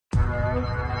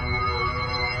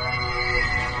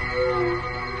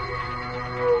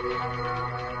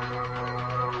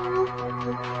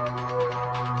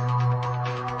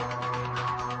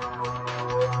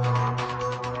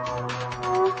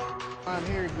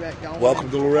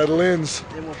Welcome to Loretta Lynn's.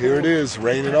 Here it is,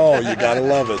 rain and all. You gotta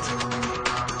love it.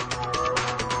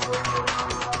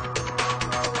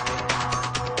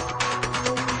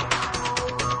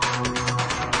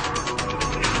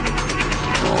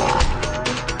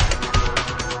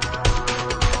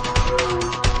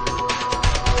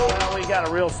 Well, we got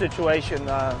a real situation.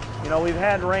 You know, we've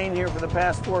had rain here for the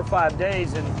past 4 or 5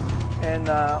 days, and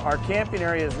our camping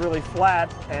area is really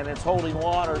flat and it's holding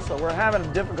water, so we're having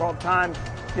a difficult time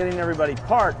getting everybody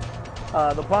parked.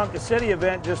 The Ponca City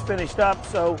event just finished up,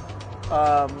 so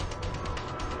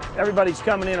everybody's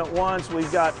coming in at once.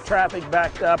 We've got traffic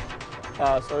backed up,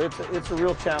 so it's a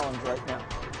real challenge right now.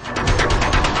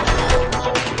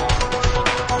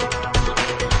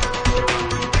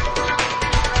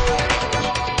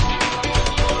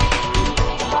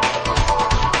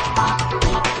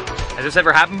 Has this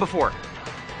ever happened before?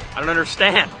 I don't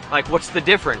understand. Like, what's the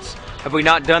difference? Have we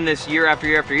not done this year after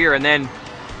year after year? And then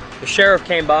the sheriff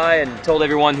came by and told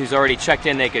everyone who's already checked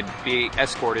in they could be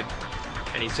escorted.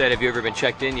 And he said, have you ever been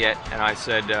checked in yet? And I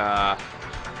said, I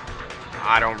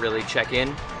don't really check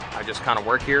in. I just kind of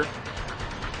work here.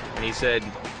 And he said,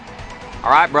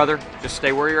 all right, brother, just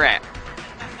stay where you're at.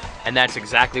 And that's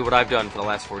exactly what I've done for the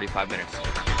last 45 minutes.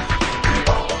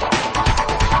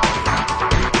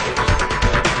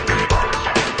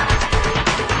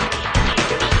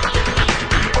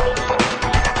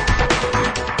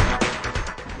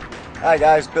 Hi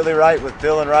guys, Billy Wright with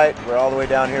Bill and Wright. We're all the way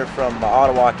down here from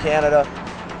Ottawa, Canada.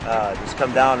 Just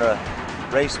come down to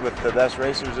race with the best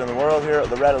racers in the world here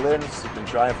at Loretta Lynn's. We've been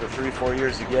trying for 3 or 4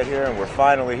 years to get here, and we're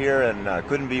finally here, and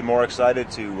couldn't be more excited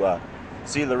to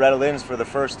see Loretta Lynn's for the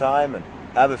first time and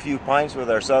have a few pints with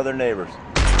our southern neighbors.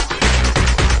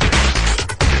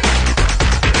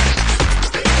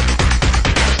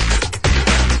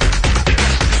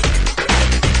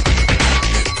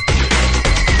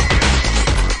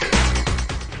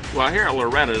 Well, here at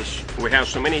Loretta's, we have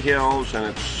so many hills, and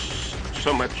it's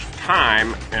so much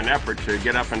time and effort to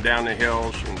get up and down the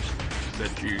hills, and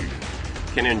that you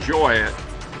can enjoy it,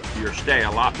 your stay a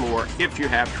lot more if you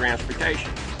have transportation.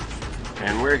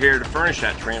 And we're here to furnish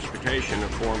that transportation in the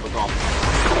form of a golf cart.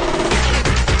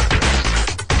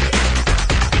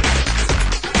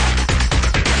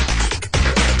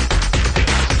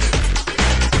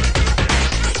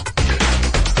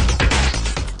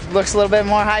 Looks a little bit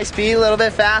more high speed, a little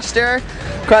bit faster.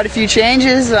 Quite a few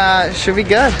changes. Should be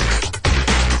good.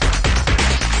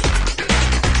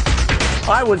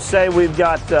 I would say we've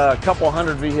got a couple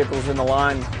hundred vehicles in the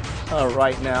line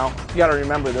right now. You got to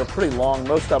remember they're pretty long.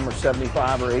 Most of them are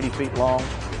 75 or 80 feet long.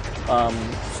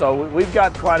 So we've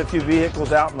got quite a few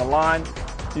vehicles out in the line.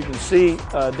 You can see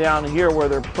down here where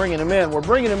they're bringing them in. We're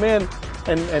bringing them in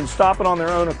and stopping on their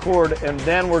own accord, and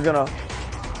then we're gonna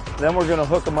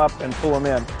hook them up and pull them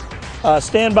in.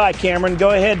 Stand by, Cameron. Go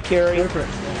ahead, Kerry. All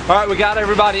right, we got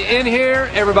everybody in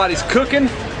here. Everybody's cooking.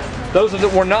 Those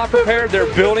that were not prepared,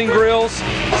 they're building grills.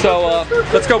 So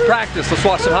let's go practice. Let's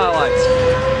watch some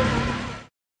highlights.